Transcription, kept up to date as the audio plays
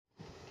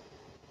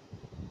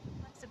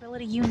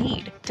flexibility you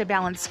need to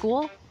balance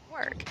school,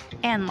 work,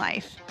 and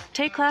life.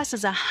 Take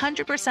classes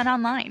 100%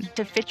 online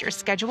to fit your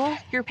schedule,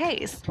 your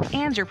pace,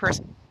 and your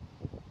personal.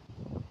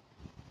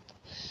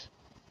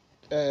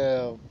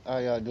 How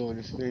y'all doing?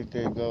 This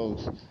thing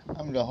goes.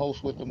 I'm the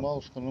host with the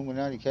most,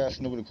 Illuminati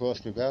casting over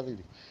across the valley.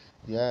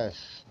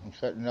 Yes, I'm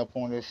setting up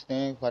on this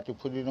thing, about to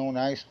put it on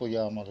ice for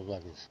y'all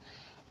motherfuckers.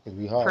 It'll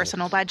be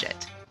Personal heartless.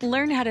 budget.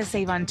 Learn how to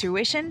save on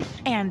tuition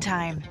and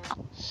time.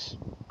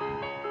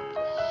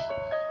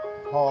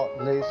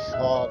 Heartless,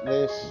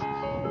 heartless,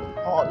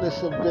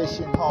 heartless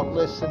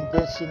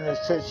ambition,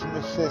 attention,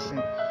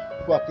 decision.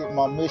 Fuck it,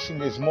 my mission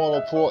is more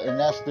important.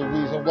 That's the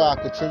reason why I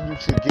continue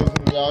to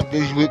give me all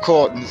these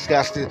recordings.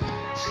 Got to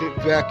sit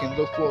back and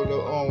look for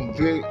the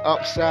big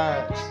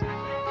upsides.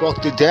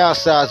 Fuck the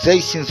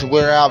downsizations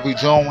where I'll be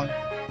doing.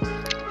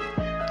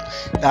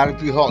 Gotta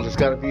be heartless,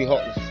 gotta be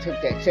heartless.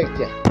 Take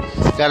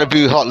that. Gotta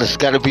be heartless,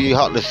 gotta be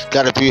heartless,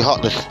 gotta be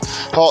heartless.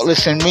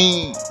 Heartless and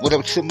mean. What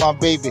up to my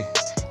baby?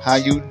 How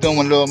you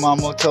doing, little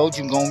mama? Told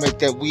you I'm gonna make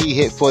that weed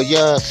hit for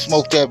ya.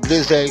 Smoke that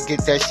blizzard,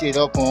 get that shit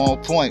up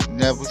on point.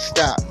 Never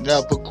stop,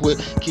 never quit.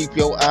 Keep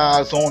your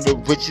eyes on the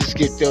riches,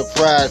 get the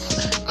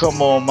prize.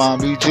 Come on,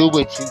 mommy, do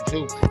what you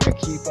do. And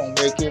keep on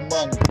making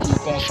money.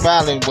 Keep on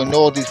smiling when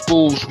all these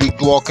fools be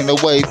walking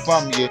away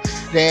from you.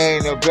 They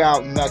ain't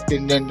about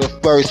nothing in the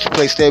first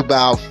place. They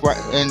about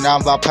and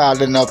I'm about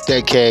piling up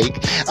that cake.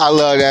 I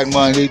love that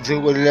money,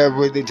 do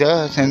whatever it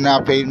does, and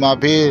I pay my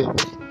bills.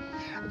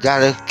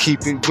 Gotta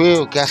keep it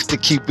real, got to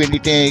keep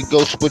anything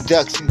Ghost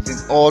Productions in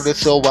order,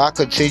 so I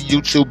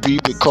continue to be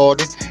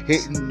recording,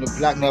 hitting the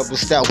block, never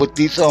stop with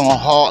these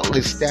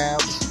heartless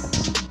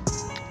styles.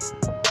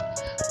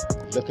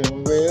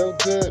 Looking real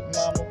good,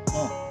 mama.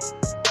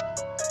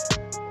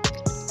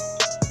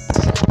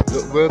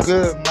 Look real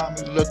good,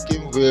 mommy.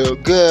 Looking real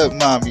good,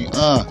 mommy.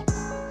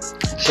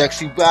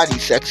 Sexy body,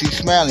 sexy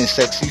smiling,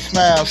 sexy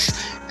smiles.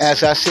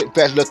 As I sit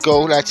back, look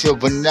old at your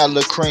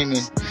vanilla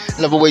creaming.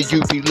 Love the way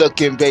you be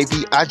looking,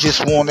 baby. I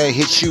just wanna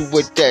hit you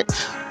with that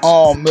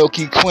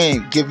milky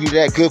queen. Give you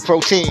that good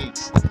protein.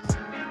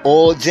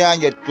 All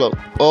down your throat,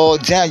 all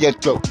down your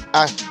throat.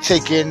 I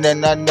take it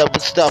and I never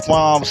stop my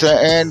arms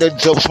and the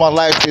jokes. My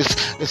life is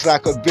it's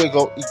like a big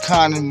old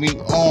economy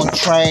on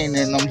train,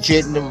 and I'm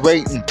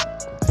generating.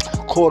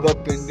 Caught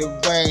up in the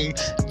rain,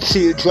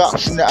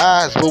 teardrops in the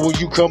eyes, but when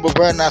you come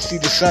around, I see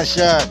the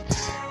sunshine.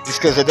 Just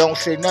cause I don't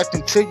say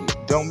nothing to you,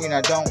 don't mean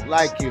I don't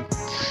like you.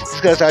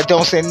 Just cause I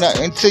don't say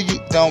nothing to you,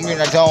 don't mean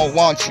I don't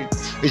want you.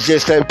 It's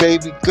just that,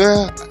 baby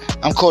girl,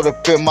 I'm caught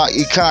up in my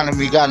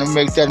economy. Gotta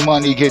make that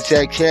money, get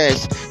that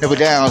cash, never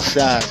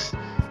downsize.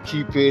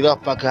 Keep it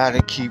up, I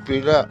gotta keep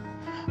it up.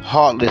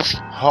 Heartless,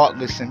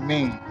 heartless and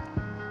mean.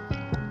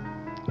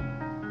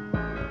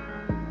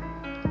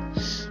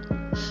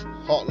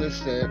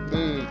 Heartless and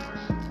me,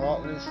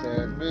 heartless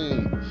and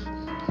me.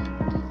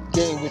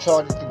 Getting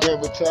retarded to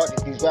get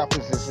retarded. These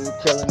rappers is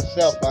killing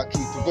themselves. I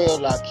keep it real,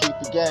 I keep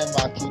the game,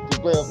 I keep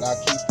it real, I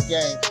keep the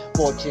game.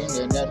 Fortune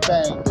and that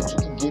fame, but you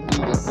can give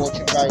me the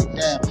fortune right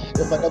now.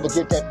 If I never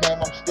get that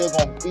fame, I'm still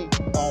gonna be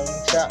on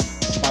top.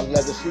 My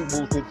legacy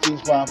moves with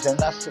these rhymes,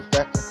 and I sit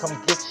back and come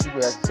get you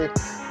as if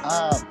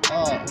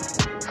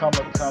come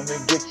and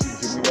get you.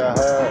 Give me a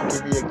hug,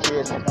 give me a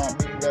kiss,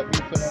 let me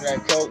put on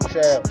that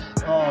coattail.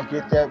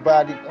 Get that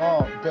body,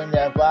 bring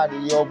that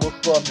body over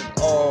for me.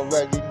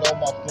 Already know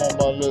my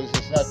formulas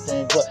is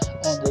nothing but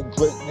on the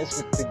greatness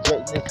with the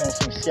greatness on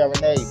some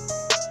serenade.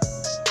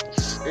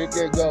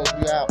 Here goes,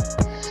 we out.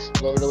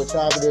 Whatever what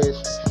time it is.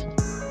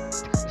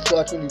 It's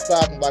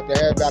 4:25. I'm about to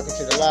head back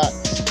into the lot.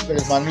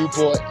 Finish my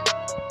Newport.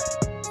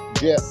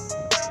 Yeah.